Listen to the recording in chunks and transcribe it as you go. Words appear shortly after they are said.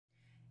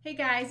Hey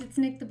guys, it's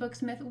Nick the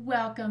Booksmith.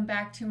 Welcome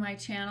back to my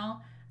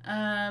channel.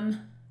 I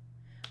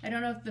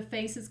don't know if the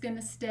face is going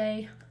to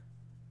stay.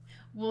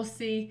 We'll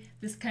see.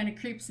 This kind of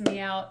creeps me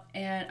out,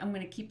 and I'm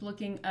going to keep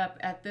looking up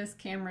at this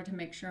camera to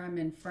make sure I'm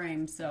in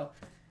frame, so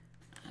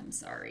I'm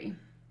sorry.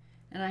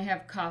 And I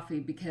have coffee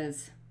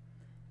because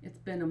it's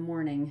been a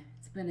morning.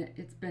 It's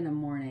been a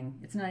morning.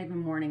 It's not even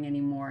morning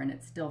anymore, and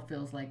it still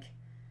feels like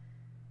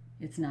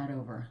it's not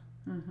over.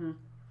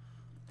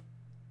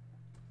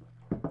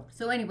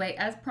 So anyway,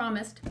 as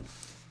promised,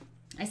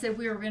 I said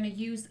we were going to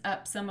use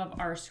up some of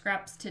our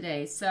scraps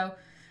today. So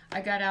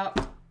I got out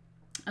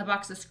a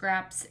box of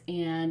scraps,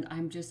 and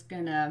I'm just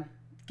going to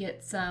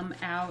get some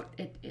out.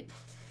 It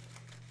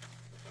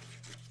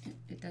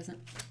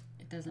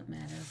doesn't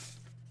matter.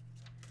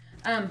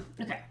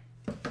 Okay.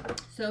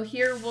 So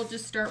here we'll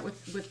just start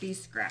with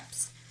these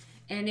scraps.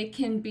 And it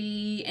can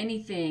be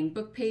anything,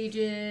 book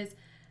pages,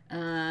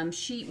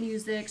 sheet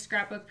music,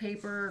 scrapbook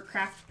paper,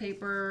 craft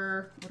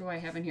paper, what do I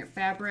have in here?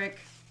 Fabric,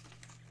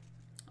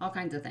 all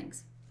kinds of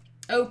things.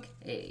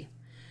 Okay,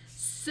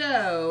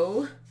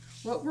 so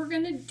what we're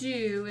gonna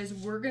do is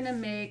we're gonna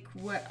make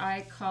what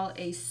I call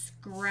a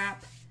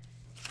scrap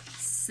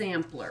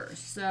sampler.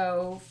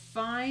 So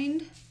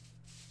find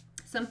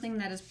something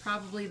that is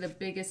probably the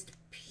biggest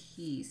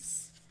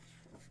piece.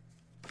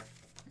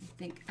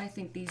 I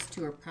think these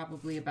two are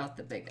probably about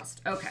the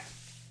biggest. Okay.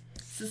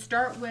 So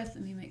start with,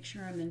 let me make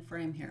sure I'm in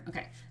frame here.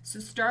 Okay, so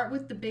start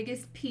with the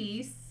biggest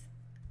piece.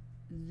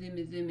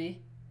 Zoomy.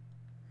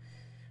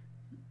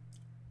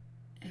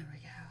 There we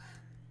go.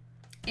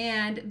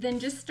 And then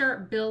just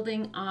start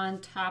building on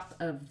top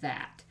of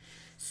that.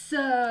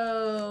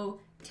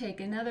 So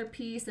take another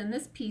piece, and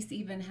this piece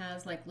even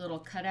has like little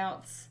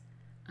cutouts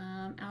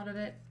out of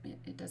it.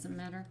 It doesn't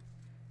matter.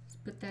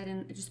 Just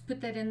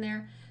put that in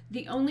there.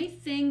 The only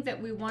thing that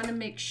we want to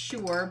make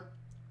sure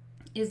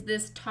is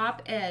this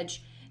top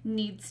edge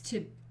needs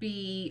to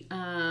be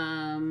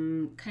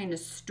kind of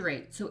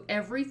straight. So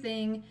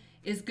everything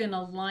is going to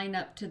line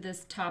up to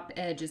this top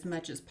edge as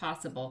much as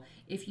possible.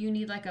 If you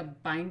need like a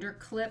binder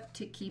clip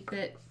to keep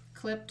it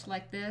clipped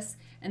like this,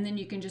 and then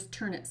you can just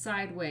turn it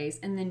sideways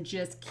and then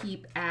just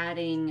keep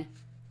adding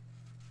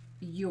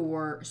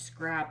your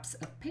scraps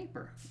of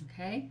paper,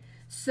 okay?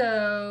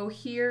 So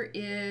here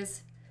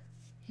is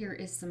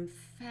some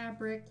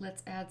fabric.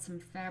 Let's add some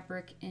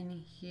fabric in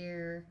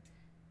here.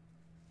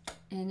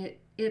 And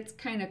it's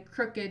kind of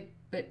crooked,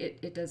 but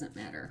it doesn't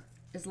matter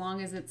as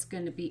long as it's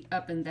going to be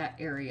up in that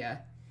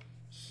area.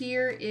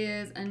 Here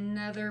is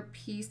another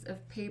piece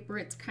of paper.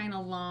 It's kind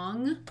of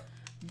long,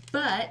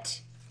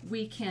 but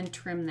we can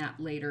trim that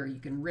later.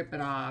 You can rip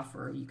it off,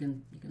 or you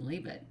can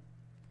leave it.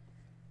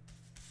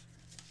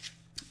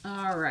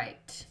 All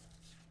right.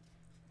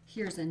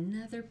 Here's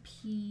another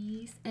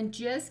piece, and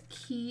just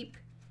keep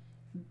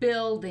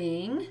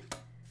building.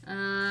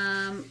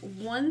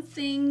 One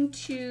thing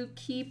to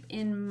keep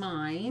in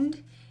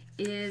mind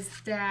is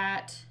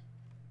that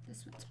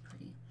this one's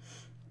pretty.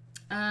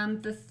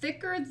 The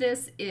thicker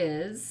this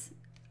is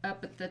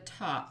up at the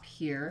top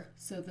here,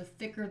 so the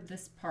thicker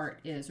this part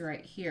is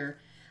right here,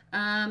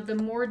 the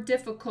more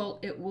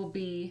difficult it will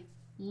be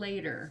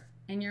later.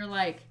 And you're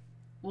like,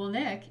 well,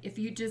 Nick, if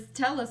you just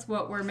tell us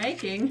what we're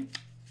making,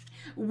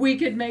 we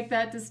could make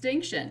that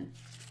distinction.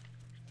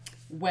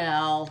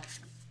 Well,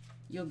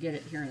 you'll get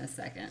it here in a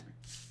second.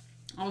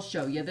 I'll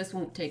show you. This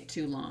won't take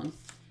too long.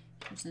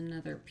 Here's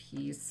another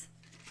piece.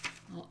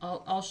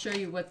 I'll show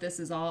you what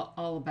this is all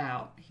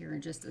about here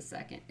in just a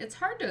second. It's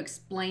hard to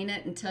explain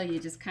it until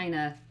you just kind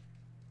of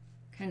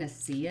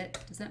see it.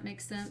 Does that make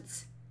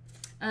sense?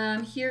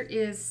 Here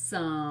is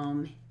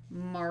some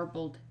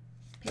marbled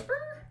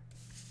paper.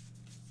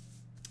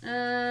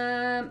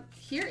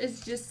 Here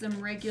is just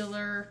some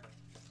regular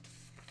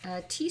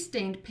tea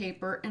stained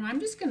paper, and I'm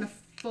just going to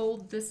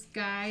fold this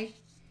guy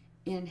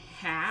in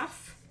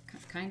half,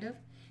 kind of,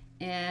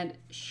 and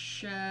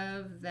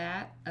shove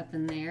that up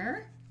in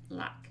there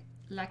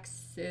like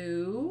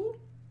so.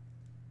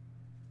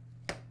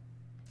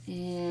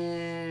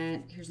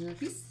 And here's another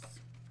piece.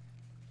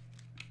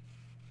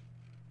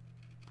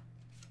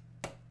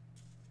 Like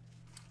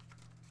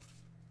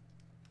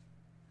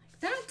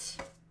that.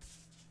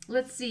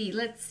 Let's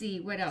see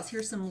what else.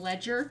 Here's some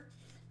ledger.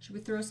 Should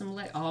we throw some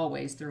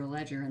always throw a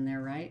ledger in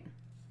there, right?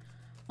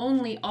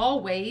 Only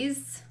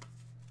always.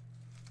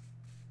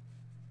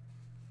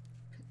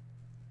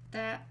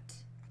 That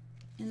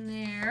in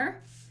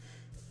there.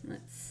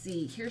 Let's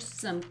see, here's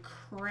some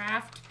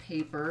craft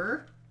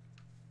paper.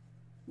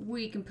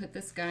 We can put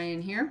this guy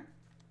in here.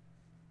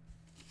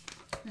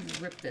 I'm gonna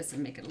rip this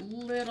and make it a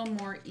little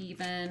more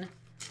even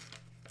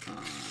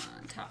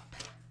on top.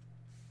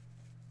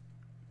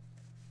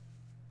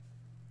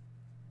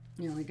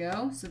 There we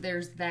go. So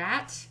there's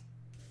that.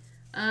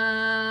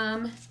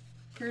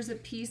 Here's a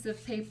piece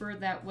of paper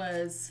that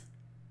was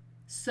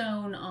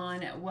sewn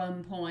on at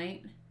one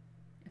point.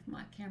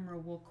 My camera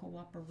will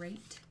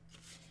cooperate.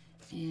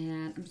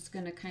 And I'm just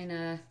going to kind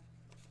of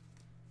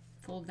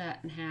fold that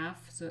in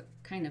half so it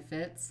kind of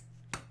fits.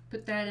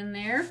 Put that in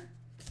there.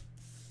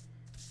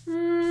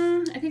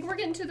 I think we're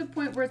getting to the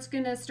point where it's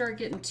gonna start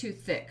getting too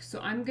thick. So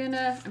I'm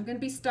gonna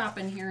be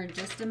stopping here in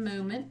just a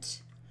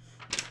moment.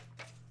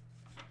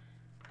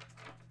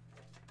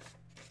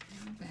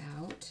 How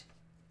about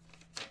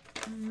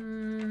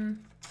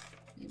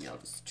maybe I'll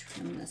just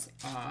trim this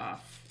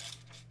off.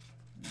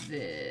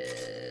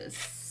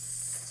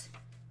 This,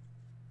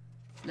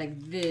 like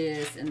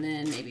this, and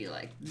then maybe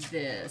like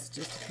this,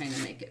 just to kind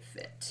of make it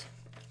fit.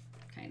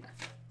 Kind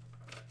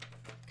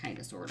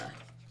of, sort of.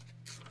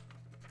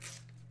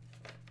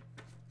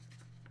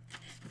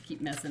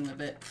 Keep messing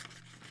with it.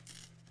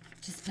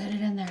 Just put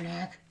it in there,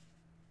 Nick.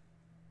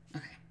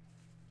 Okay.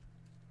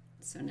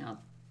 So now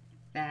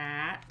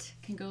that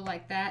can go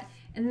like that.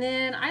 And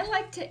then I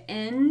like to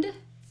end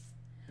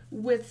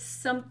with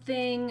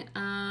something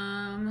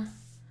a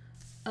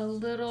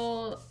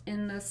little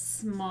in the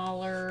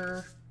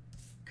smaller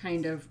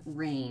kind of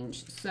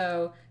range.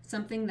 So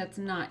something that's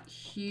not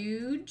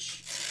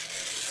huge.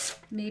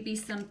 Maybe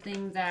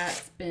something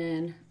that's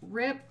been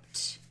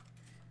ripped.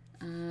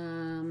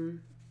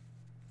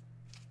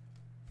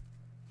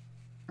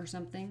 Or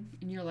something,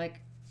 and you're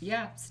like,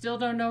 yeah, still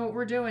don't know what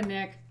we're doing,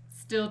 Nick.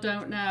 Still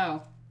don't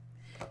know.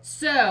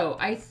 So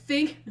I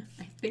think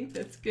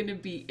that's gonna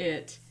be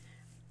it.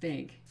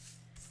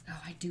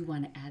 Oh, I do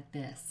want to add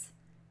this.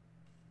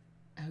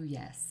 Oh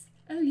yes,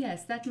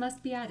 that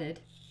must be added.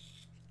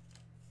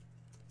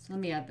 So let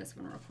me add this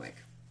one real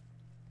quick.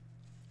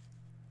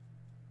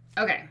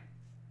 Okay,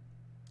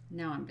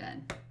 now I'm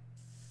done.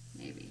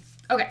 Maybe.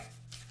 Okay,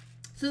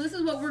 so this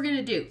is what we're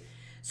gonna do.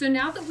 So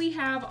now that we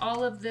have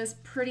all of this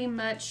pretty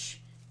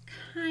much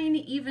kind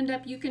of evened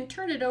up, you can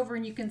turn it over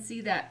and you can see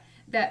that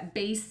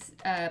base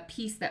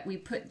piece that we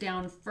put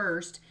down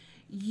first.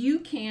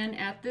 You can,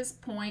 at this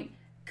point,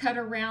 cut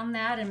around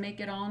that and make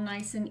it all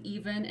nice and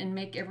even and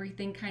make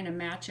everything kind of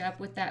match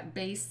up with that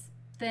base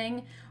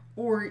thing,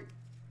 or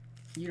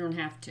you don't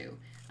have to.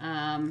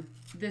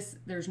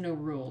 There's no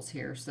rules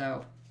here,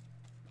 so.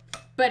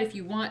 But if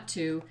you want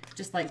to,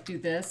 just like do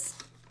this.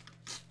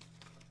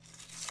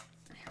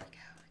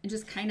 And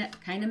just kind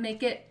of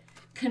make it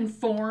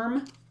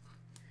conform.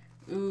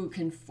 Ooh,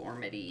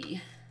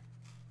 conformity.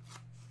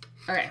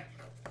 Okay.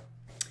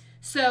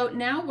 So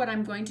now what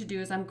I'm going to do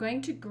is I'm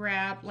going to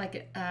grab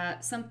like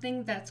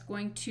something that's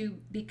going to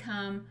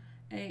become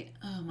a,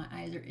 oh, my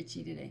eyes are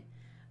itchy today.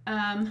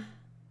 Where's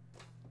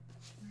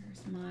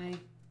my,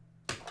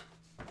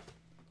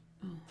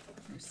 oh,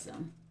 there's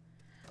some.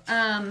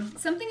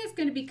 Something that's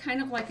going to be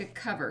kind of like a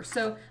cover.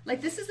 So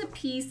like this is a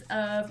piece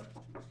of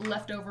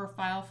leftover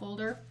file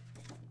folder.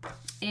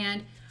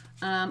 And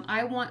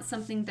I want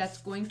something that's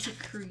going to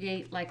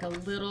create like a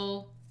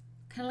little,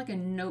 kind of like a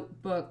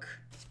notebook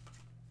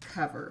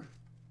cover.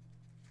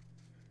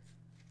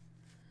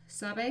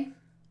 Sabe?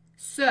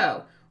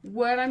 So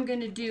what I'm going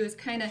to do is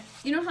kind of,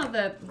 you know how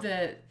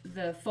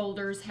the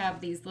folders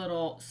have these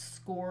little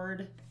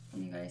scored,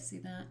 can you guys see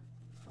that?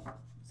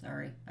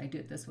 Sorry, I do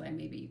it this way,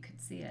 maybe you could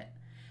see it.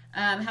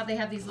 How they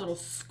have these little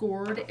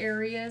scored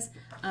areas.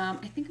 I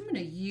think I'm going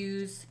to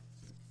use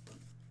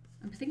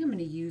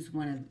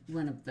one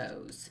of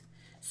those.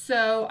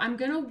 So I'm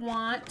going to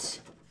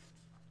want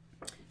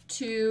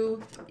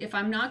to, if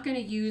I'm not going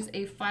to use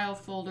a file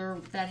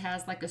folder that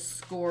has like a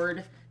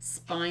scored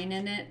spine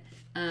in it,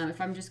 if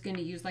I'm just going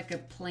to use like a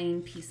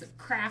plain piece of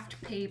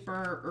craft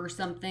paper or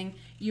something,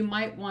 you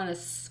might want to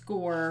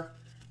score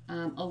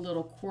a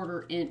little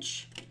 1/4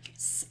 inch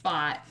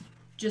spot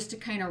just to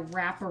kind of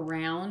wrap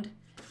around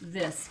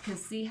this.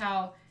 Because see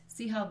how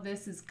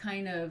this is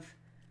kind of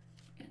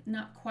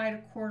not quite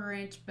a 1/4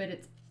 inch, but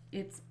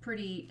it's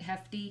pretty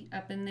hefty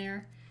up in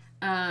there.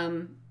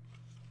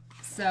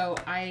 So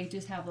I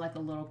just have like a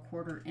little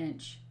 1/4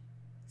 inch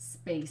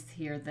space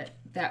here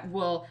that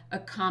will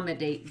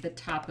accommodate the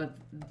top of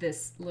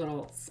this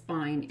little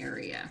spine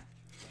area.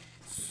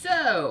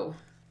 So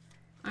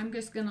I'm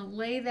just going to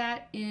lay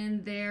that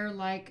in there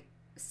like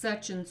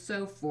such and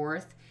so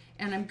forth.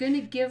 And I'm going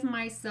to give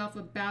myself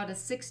about a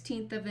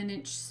 1/16 of an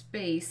inch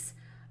space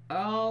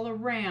all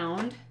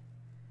around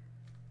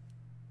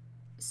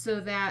so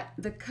that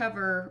the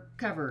cover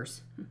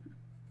covers.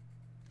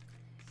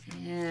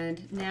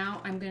 And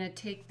now I'm going to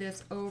take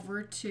this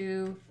over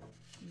to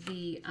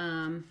the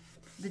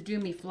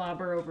Doomy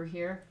Flobber over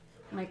here,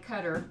 my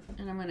cutter,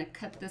 and I'm going to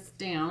cut this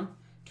down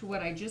to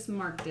what I just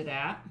marked it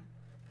at.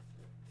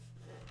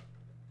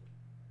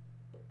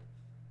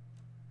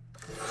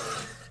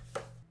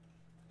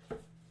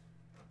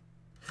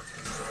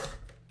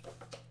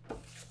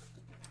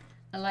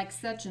 Like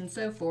such and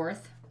so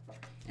forth.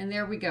 And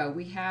there we go.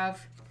 We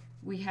have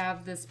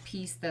this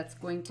piece that's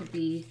going to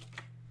be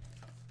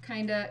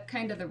kind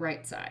of the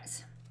right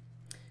size.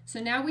 So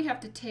now we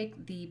have to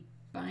take the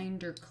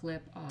binder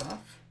clip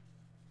off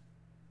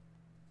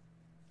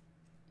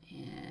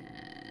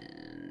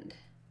and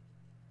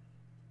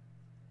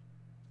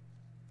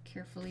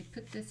carefully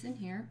put this in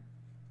here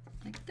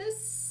like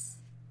this.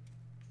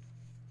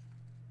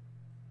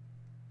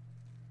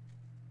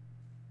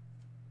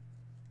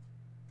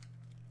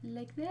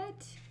 Like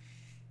that.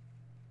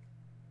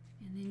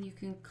 And then you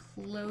can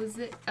close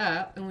it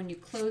up, and when you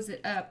close it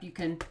up, you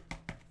can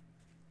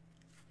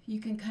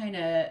kind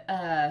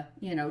of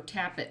you know,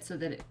 tap it so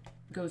that it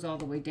goes all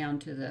the way down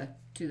to the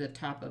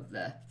top of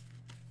the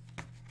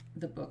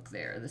book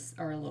there. This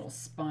our little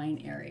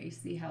spine area. You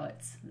see how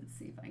it's, let's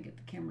see if I can get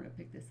the camera to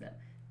pick this up.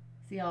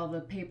 See all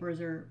the papers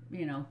are,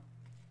 you know,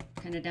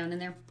 kind of down in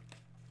there.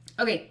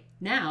 Okay,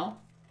 now,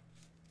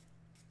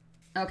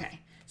 okay,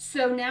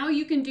 so now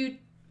you can do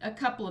a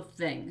couple of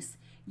things.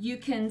 You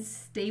can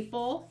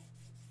staple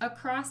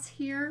across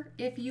here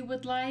if you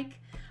would like.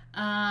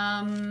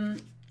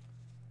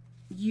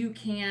 You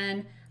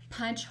can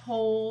punch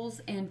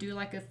holes and do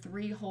like a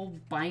 3-hole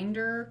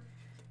binder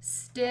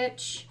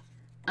stitch.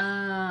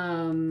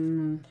 I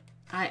mean,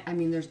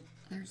 there's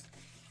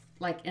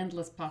like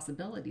endless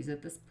possibilities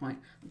at this point.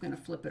 I'm going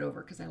to flip it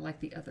over because I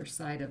like the other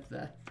side of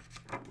the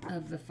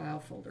file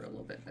folder a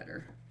little bit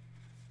better,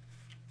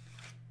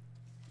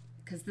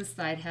 because this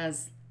side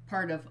has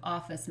part of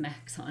Office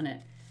Max on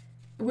it,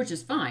 which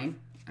is fine.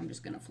 I'm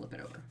just going to flip it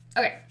over.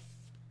 Okay,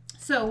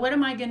 so what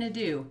am I going to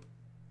do?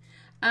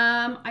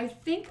 I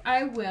think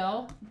I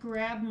will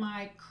grab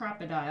my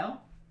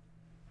crocodile.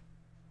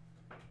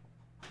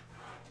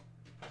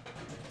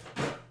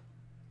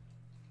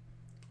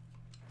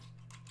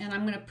 And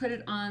I'm going to put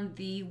it on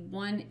the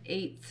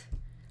 1/8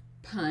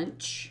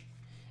 punch.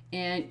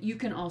 And you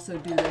can also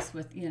do this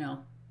with, you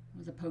know,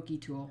 with a pokey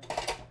tool.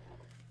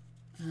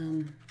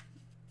 I'm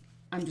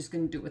just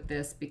going to do it with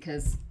this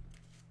because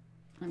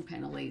I'm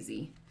kind of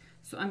lazy.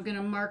 So I'm going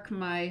to mark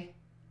my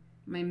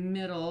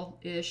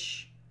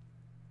middle-ish,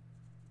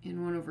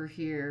 and one over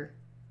here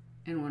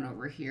and one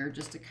over here,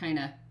 just to kind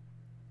of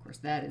course,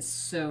 that is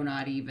so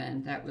not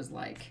even. That was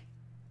like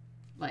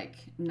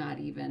not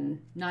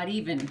even.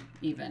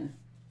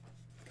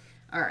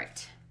 All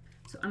right,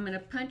 so I'm going to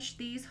punch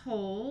these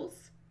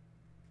holes.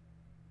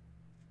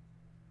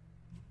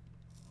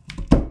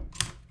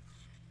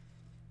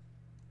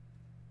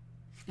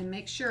 And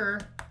make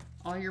sure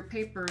all your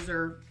papers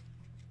are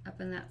up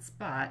in that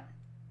spot.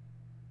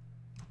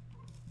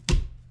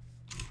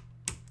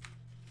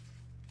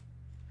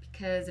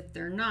 Because if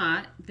they're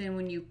not, then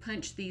when you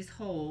punch these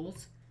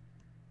holes,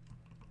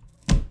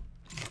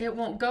 it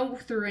won't go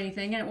through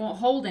anything and it won't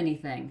hold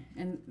anything.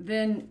 And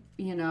then,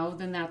 you know,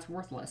 then that's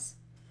worthless.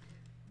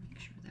 Make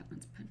sure that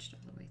one's punched all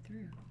the way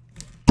through.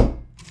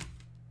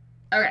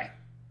 Okay.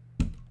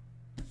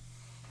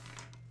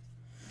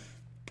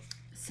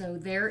 So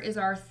there is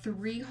our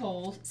 3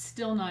 holes,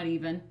 still not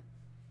even.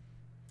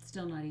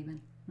 Still not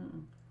even.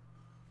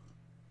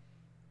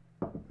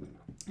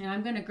 And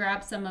I'm going to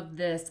grab some of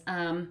this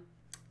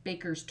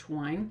baker's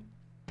twine.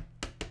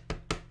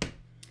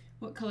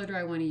 What color do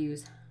I want to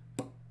use?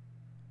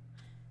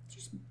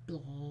 Just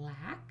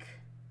black.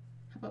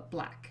 How about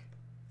black?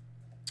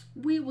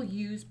 We will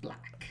use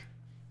black.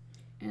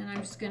 And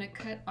I'm just going to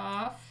cut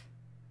off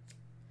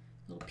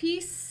a little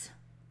piece.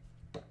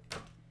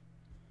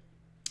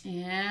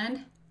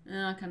 And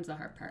now comes the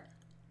hard part.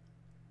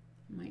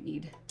 Might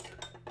need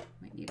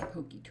a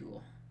pokey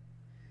tool.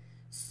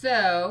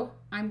 So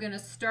I'm going to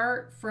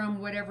start from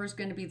whatever's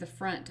going to be the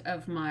front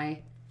of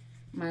my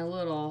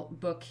little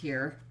book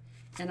here,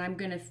 and I'm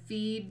going to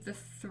feed the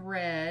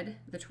thread,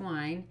 the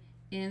twine,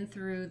 in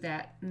through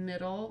that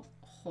middle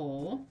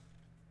hole.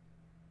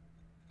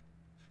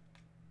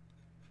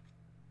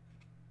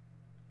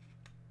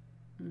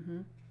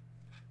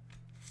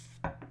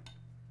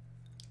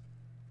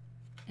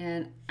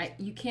 And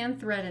you can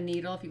thread a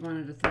needle. If you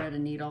wanted to thread a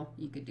needle,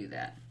 you could do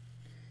that.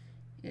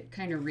 It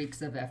kind of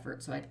reeks of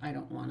effort, so I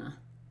don't want to.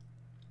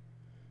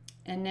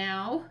 And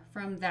now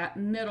from that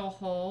middle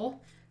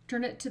hole,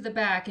 turn it to the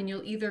back, and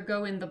you'll either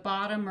go in the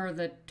bottom or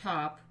the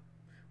top,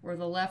 or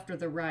the left or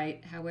the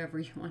right, however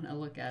you want to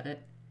look at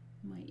it.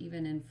 Might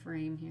even in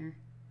frame here.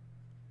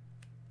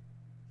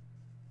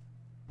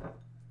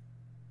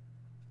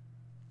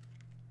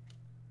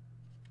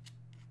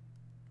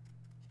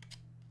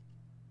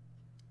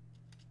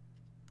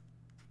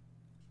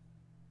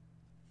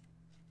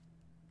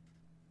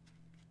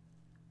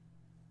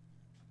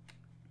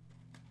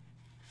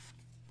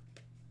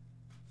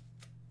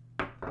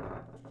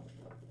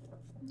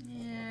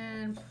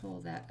 And pull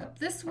that up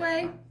this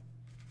way,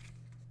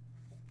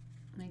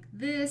 like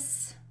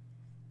this.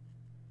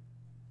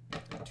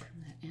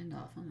 Turn that end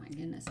off. Oh my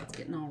goodness, it's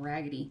getting all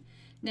raggedy.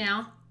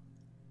 Now,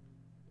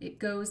 it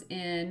goes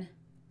in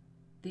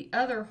the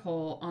other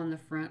hole on the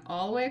front,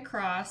 all the way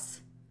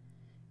across,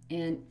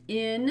 and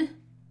in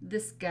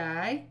this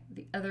guy,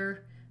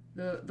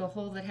 the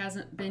hole that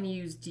hasn't been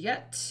used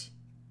yet.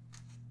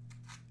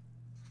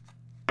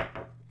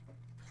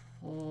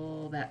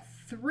 Pull that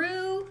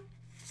through.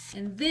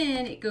 And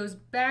then it goes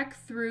back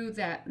through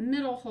that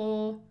middle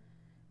hole,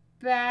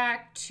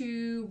 back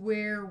to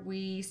where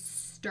we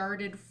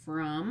started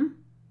from.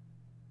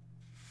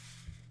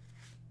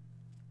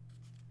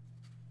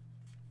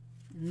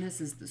 And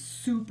this is the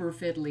super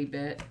fiddly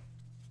bit,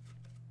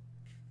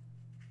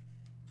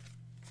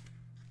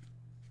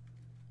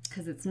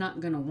 because it's not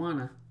going to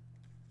wanna.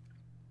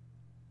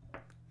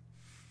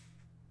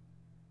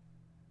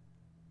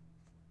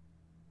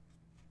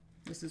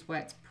 this is why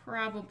it's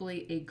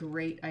probably a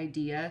great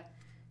idea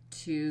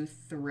to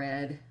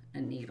thread a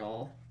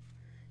needle,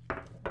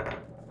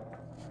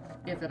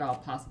 if at all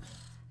possible.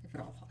 If at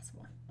all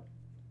possible.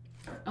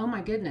 Oh my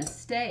goodness,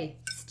 stay.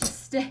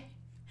 Just stay.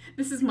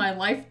 This is my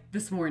life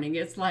this morning.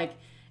 It's like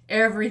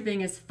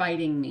everything is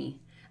fighting me.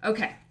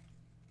 Okay,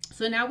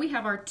 so now we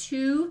have our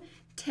 2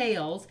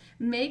 tails.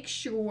 Make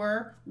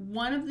sure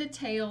one of the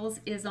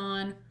tails is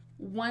on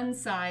one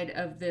side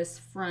of this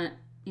front,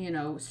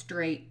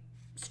 straight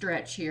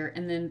stretch here,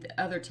 and then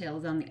the other tail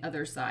is on the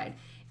other side.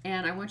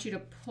 And I want you to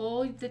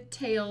pull the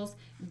tails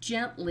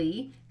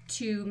gently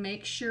to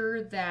make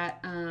sure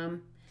that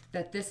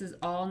that this is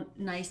all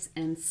nice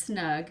and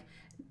snug.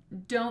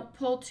 Don't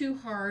pull too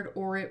hard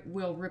or it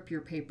will rip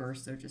your paper,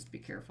 so just be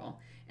careful.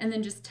 And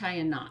then just tie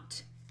a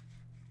knot.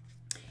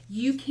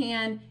 You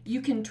can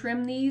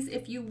trim these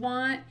if you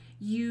want.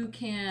 You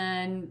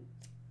can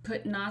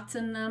put knots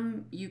in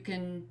them. You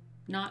can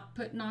not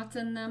put knots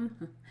in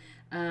them.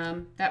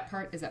 That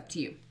part is up to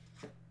you.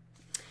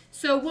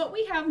 So what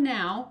we have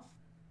now,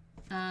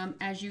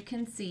 as you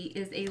can see,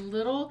 is a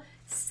little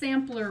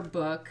sampler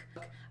book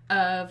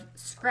of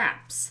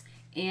scraps.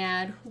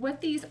 And what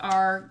these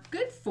are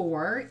good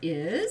for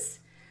is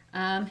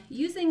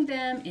using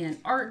them in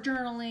art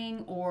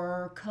journaling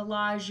or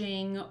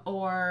collaging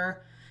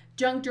or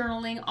junk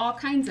journaling, all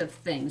kinds of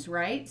things,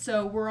 right?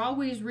 So we're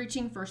always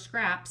reaching for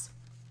scraps,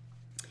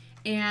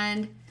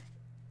 and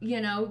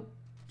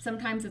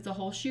sometimes it's a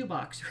whole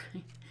shoebox,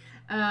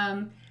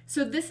 right?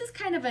 So this is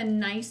kind of a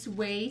nice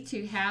way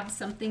to have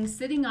something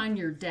sitting on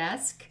your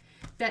desk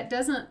that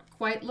doesn't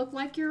quite look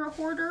like you're a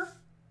hoarder.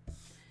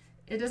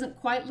 It doesn't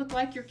quite look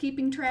like you're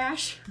keeping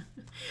trash,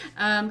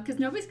 because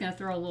nobody's going to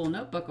throw a little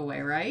notebook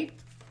away, right?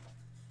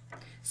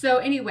 So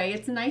anyway,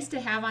 it's nice to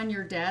have on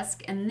your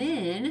desk. And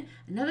then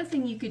another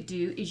thing you could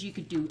do is you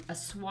could do a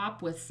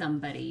swap with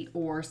somebody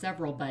or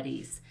several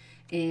buddies.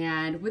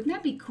 And wouldn't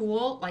that be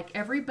cool? Like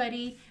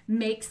everybody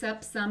makes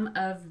up some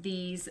of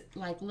these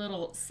like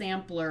little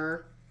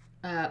sampler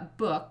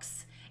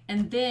books,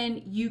 and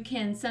then you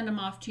can send them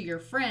off to your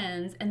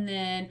friends, and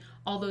then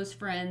all those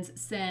friends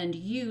send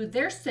you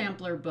their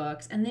sampler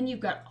books, and then you've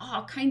got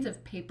all kinds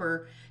of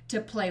paper to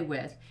play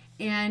with.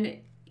 And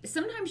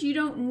sometimes you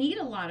don't need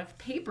a lot of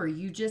paper,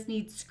 you just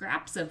need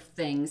scraps of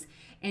things.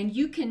 And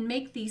you can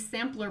make these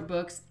sampler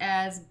books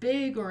as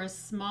big or as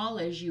small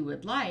as you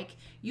would like.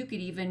 You could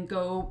even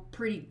go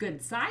pretty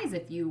good size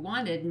if you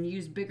wanted and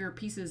use bigger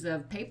pieces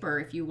of paper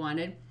if you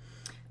wanted.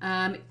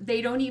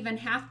 They don't even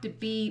have to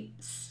be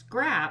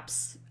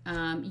scraps.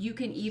 You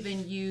can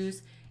even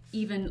use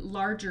even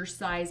larger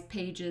size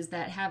pages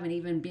that haven't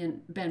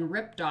even been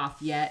ripped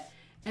off yet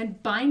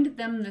and bind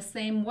them the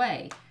same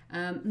way.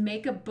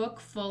 Make a book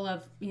full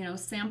of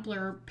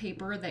sampler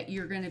paper that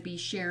you're going to be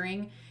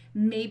sharing.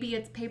 Maybe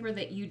it's paper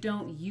that you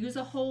don't use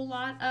a whole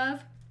lot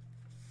of,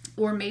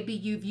 or maybe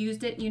you've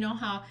used it. You know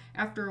how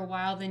after a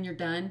while then you're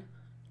done,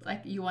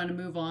 like you want to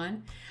move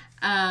on.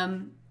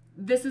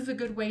 This is a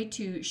good way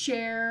to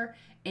share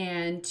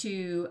and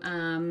to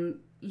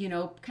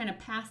kind of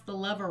pass the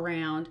love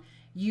around.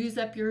 Use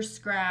up your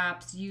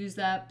scraps, use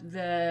up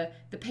the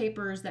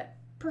papers that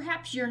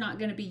perhaps you're not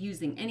going to be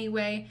using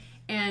anyway,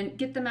 and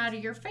get them out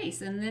of your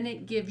face. And then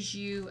it gives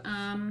you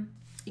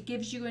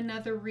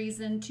another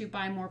reason to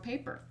buy more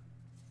paper.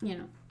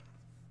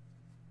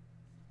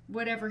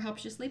 Whatever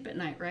helps you sleep at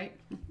night, right?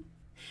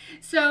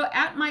 So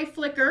at my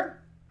Flickr,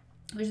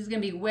 which is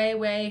going to be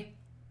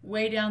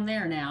way down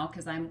there now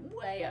because I'm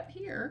way up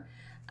here,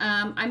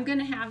 I'm going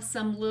to have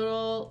some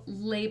little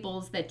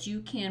labels that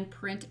you can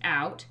print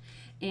out,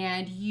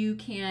 and you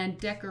can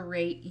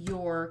decorate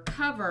your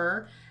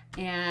cover,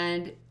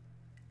 and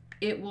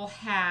it will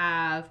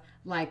have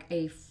like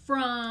a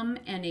from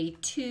and a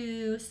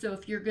to. So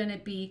if you're going to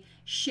be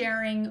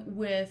sharing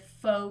with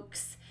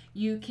folks,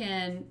 you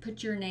can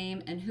put your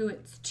name and who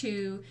it's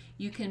to.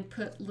 You can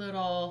put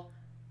little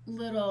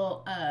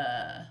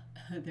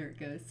there it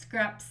goes,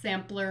 scrap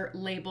sampler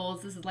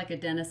labels. This is like a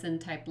Denison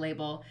type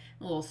label,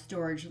 a little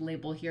storage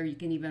label here. You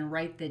can even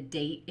write the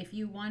date if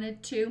you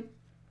wanted to.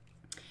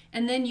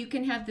 And then you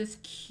can have this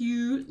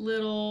cute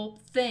little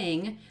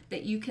thing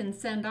that you can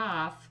send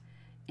off,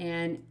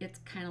 and it's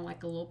kind of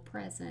like a little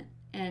present,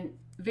 and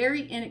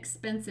very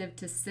inexpensive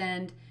to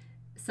send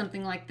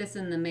something like this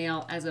in the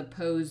mail as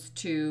opposed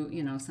to,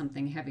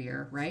 something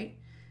heavier, right?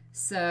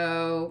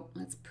 So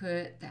let's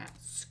put that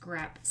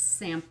scrap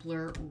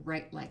sampler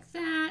right like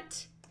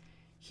that.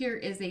 Here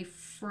is a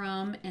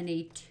from and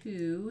a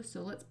to.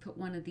 So let's put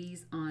one of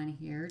these on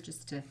here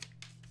just to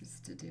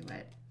do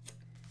it.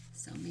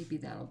 So maybe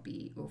that'll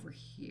be over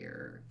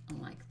here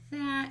like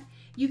that.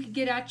 You could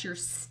get out your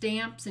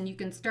stamps and you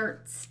can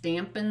start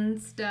stamping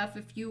stuff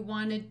if you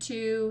wanted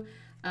to.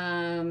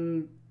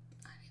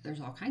 There's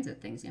all kinds of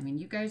things. I mean,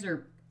 you guys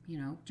are,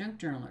 junk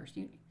journalers.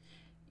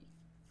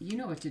 You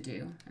know what to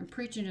do. I'm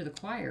preaching to the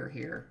choir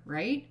here,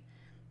 right?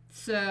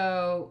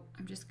 So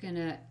I'm just going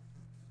to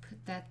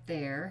put that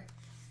there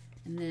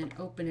and then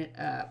open it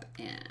up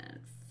and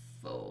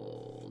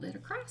fold it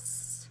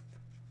across.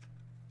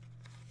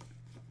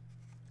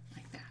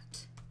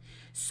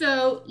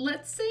 So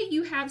let's say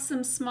you have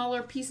some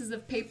smaller pieces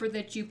of paper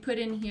that you put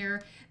in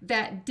here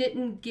that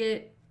didn't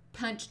get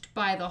punched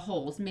by the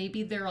holes.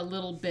 Maybe they're a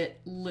little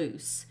bit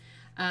loose.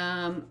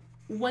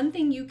 One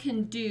thing you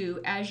can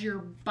do as you're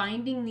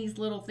binding these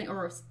little things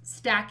or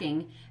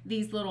stacking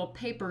these little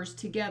papers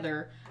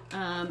together,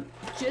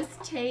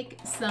 just take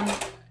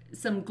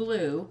some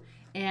glue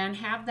and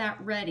have that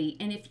ready.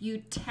 And if you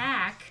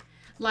tack,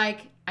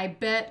 like I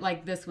bet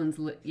like this one's,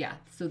 yeah,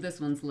 so this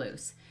one's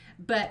loose.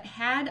 But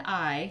had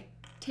I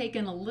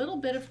taken a little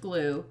bit of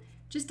glue,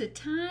 just a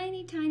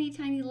tiny, tiny,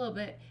 tiny little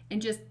bit,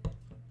 and just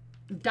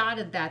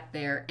dotted that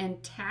there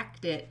and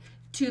tacked it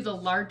to the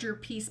larger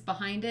piece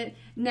behind it,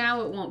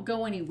 now it won't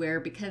go anywhere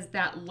because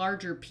that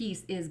larger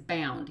piece is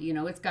bound. You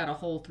know, it's got a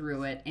hole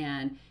through it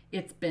and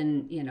it's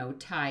been, you know,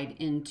 tied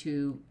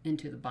into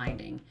the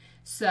binding.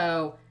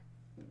 So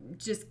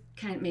just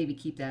kind of maybe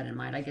keep that in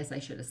mind. I guess I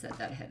should have said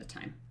that ahead of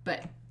time.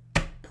 But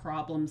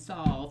problem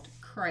solved,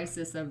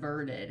 crisis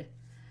averted.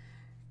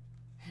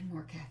 And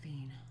more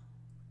caffeine.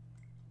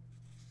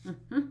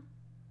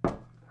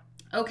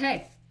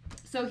 Okay,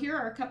 so here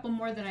are a couple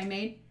more that I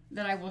made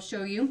that I will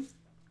show you.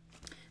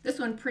 This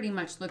one pretty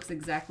much looks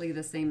exactly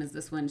the same as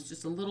this one. It's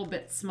just a little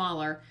bit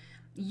smaller.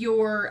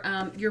 Your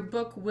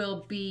book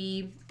will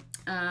be,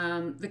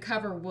 the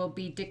cover will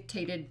be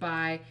dictated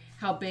by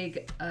how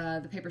big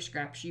the paper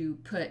scraps you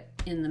put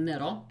in the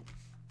middle.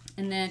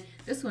 And then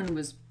this one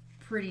was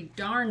pretty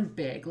darn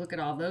big. Look at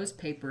all those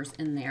papers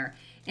in there.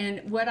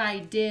 And what I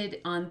did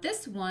on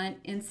this one,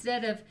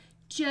 instead of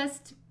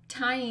just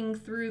tying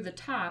through the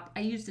top,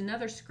 I used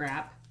another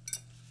scrap.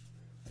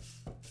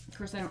 Of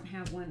course, I don't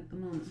have one at the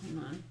moment.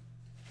 Hold on.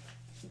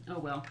 Oh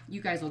well,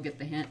 you guys will get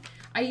the hint.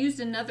 I used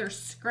another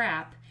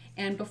scrap,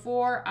 and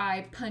before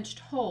I punched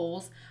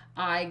holes,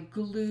 I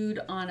glued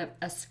on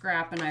a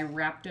scrap and I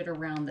wrapped it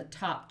around the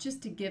top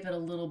just to give it a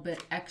little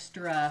bit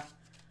extra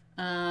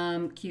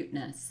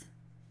cuteness.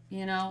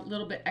 You know, a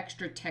little bit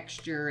extra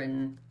texture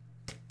and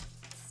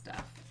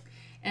stuff.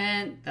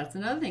 And that's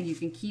another thing, you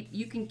can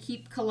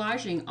keep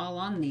collaging all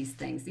on these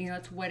things. You know,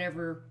 it's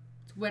whatever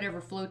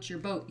floats your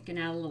boat. You can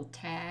add a little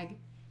tag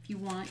if you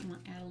want. You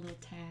want to add a little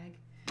tag.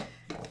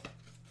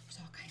 There's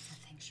all kinds of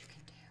things you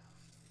can do.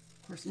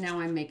 Of course, now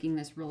I'm making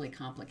this really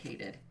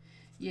complicated.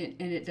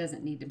 And it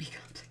doesn't need to be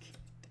complicated.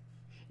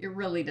 It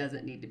really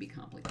doesn't need to be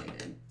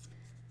complicated.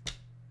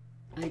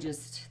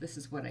 This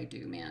is what I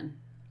do, man.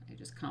 I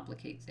just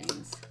complicate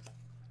things.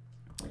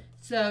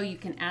 So you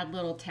can add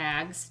little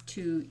tags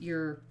to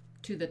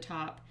the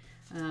top.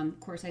 Of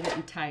course, I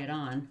didn't tie it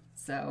on,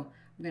 so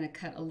I'm going to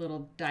cut a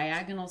little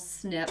diagonal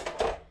snip.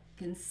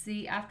 You can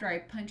see after I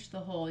punch the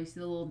hole, you see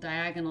the little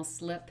diagonal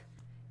slip,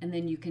 and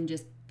then you can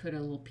just put a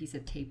little piece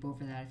of tape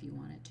over that if you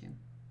wanted to.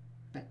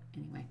 But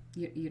anyway,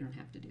 you don't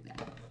have to do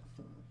that.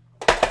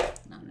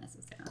 Not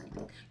necessary.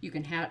 You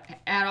can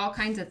add all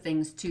kinds of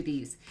things to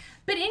these.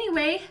 But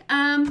anyway,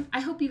 I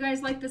hope you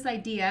guys like this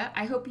idea.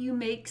 I hope you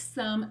make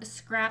some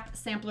scrap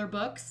sampler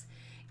books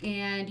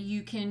and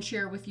you can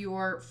share with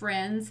your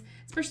friends,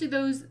 especially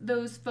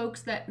those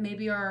folks that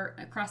maybe are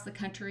across the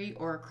country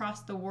or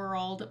across the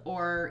world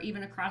or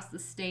even across the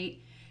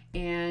state,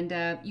 and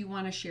you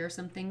want to share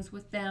some things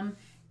with them.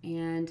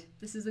 And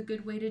this is a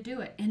good way to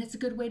do it. And it's a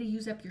good way to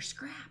use up your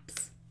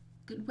scraps.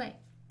 Good way.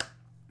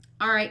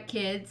 All right,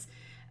 kids.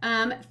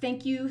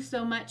 Thank you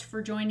so much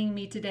for joining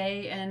me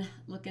today and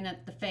looking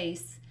at the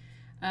face.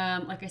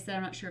 Like I said,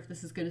 I'm not sure if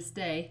this is going to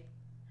stay.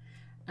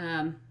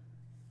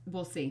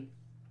 We'll see.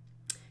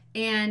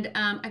 And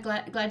I'm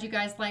glad you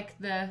guys like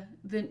the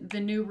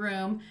new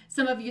room.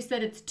 Some of you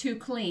said it's too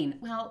clean.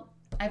 Well,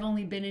 I've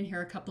only been in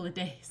here a couple of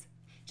days.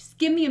 Just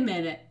give me a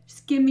minute.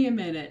 Just give me a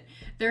minute.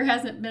 There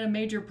hasn't been a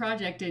major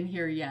project in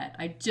here yet.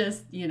 I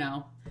just, you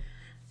know,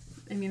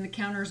 I mean, the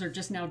counters are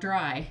just now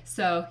dry.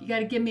 So you got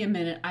to give me a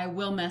minute. I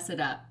will mess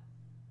it up.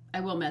 I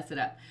will mess it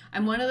up.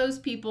 I'm one of those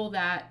people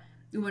that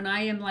when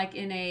I am like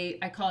in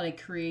I call it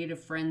a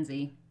creative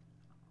frenzy,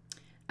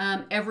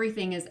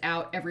 everything is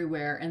out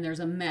everywhere and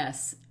there's a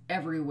mess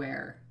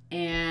everywhere.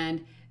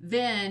 And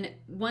then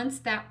once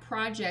that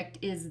project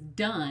is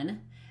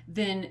done,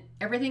 then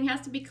everything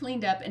has to be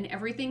cleaned up and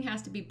everything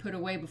has to be put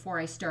away before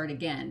I start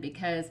again,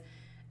 because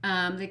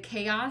the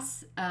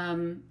chaos,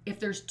 if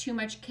there's too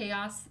much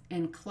chaos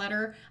and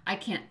clutter, I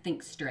can't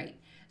think straight.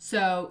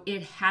 So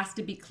it has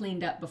to be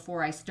cleaned up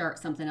before I start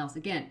something else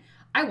again.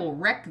 I will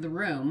wreck the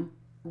room,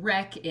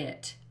 wreck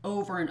it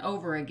over and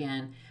over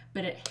again,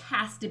 but it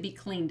has to be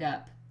cleaned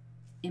up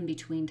in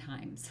between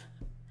times.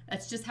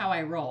 That's just how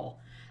I roll.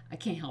 I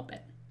can't help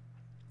it.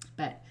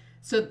 But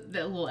so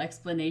the little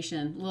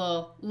explanation,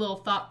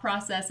 little thought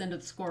process into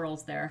the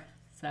squirrels there.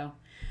 So,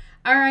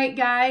 all right,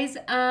 guys,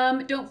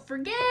 don't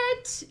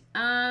forget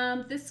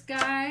this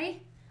guy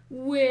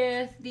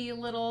with the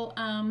little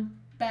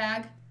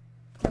bag.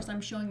 Of course,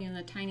 I'm showing you in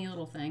the tiny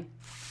little thing.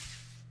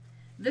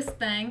 This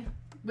thing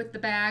with the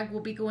bag will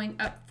be going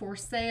up for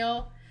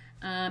sale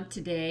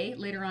today,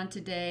 later on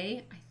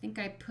today. I think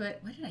I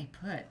put, what did I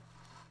put?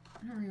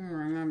 I don't even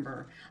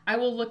remember. I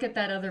will look at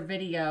that other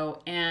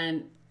video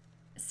and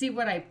see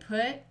what I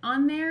put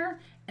on there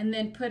and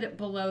then put it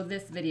below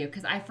this video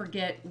because I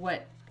forget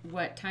what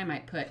time I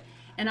put.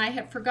 And I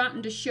have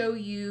forgotten to show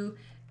you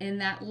in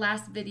that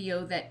last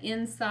video that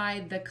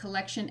inside the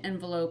collection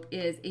envelope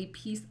is a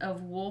piece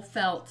of wool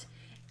felt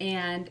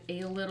and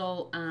a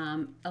little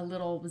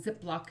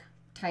Ziploc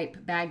type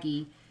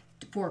baggie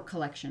for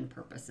collection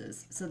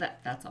purposes. So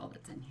that's all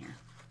that's in here.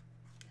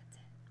 That's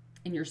it.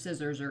 And your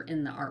scissors are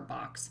in the art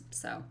box.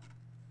 So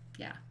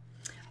yeah.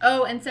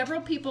 Oh, and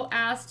several people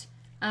asked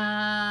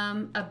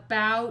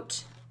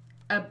about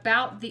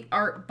the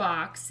art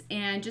box,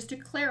 and just to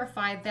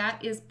clarify,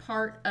 that is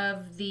part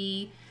of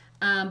the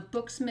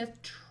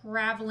Booksmith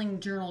Traveling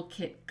Journal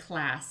Kit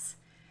class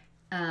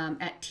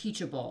at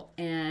Teachable,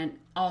 and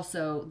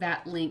also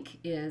that link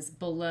is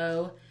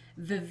below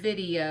the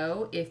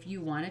video if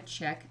you want to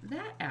check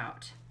that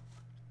out.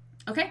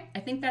 Okay, I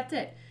think that's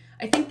it.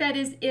 I think that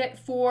is it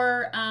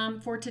for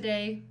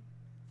today,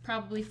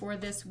 probably for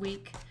this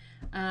week.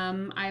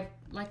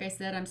 Like I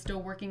said, I'm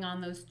still working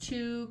on those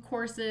 2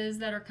 courses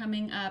that are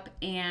coming up,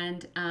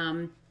 and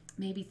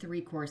maybe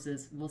 3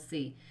 courses, we'll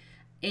see,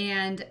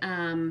 and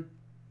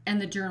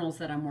the journals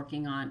that I'm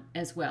working on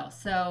as well.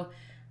 So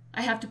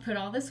I have to put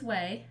all this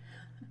away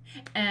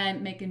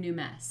and make a new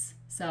mess.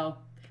 So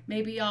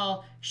maybe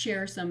I'll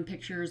share some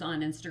pictures on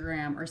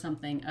Instagram or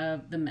something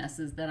of the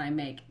messes that I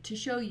make to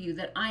show you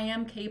that I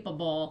am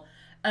capable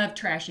of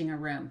trashing a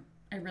room.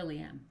 I really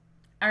am.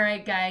 All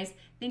right, guys,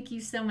 thank you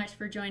so much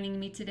for joining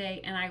me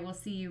today, and I will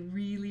see you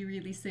really,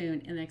 really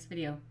soon in the next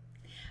video.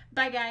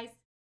 Bye, guys.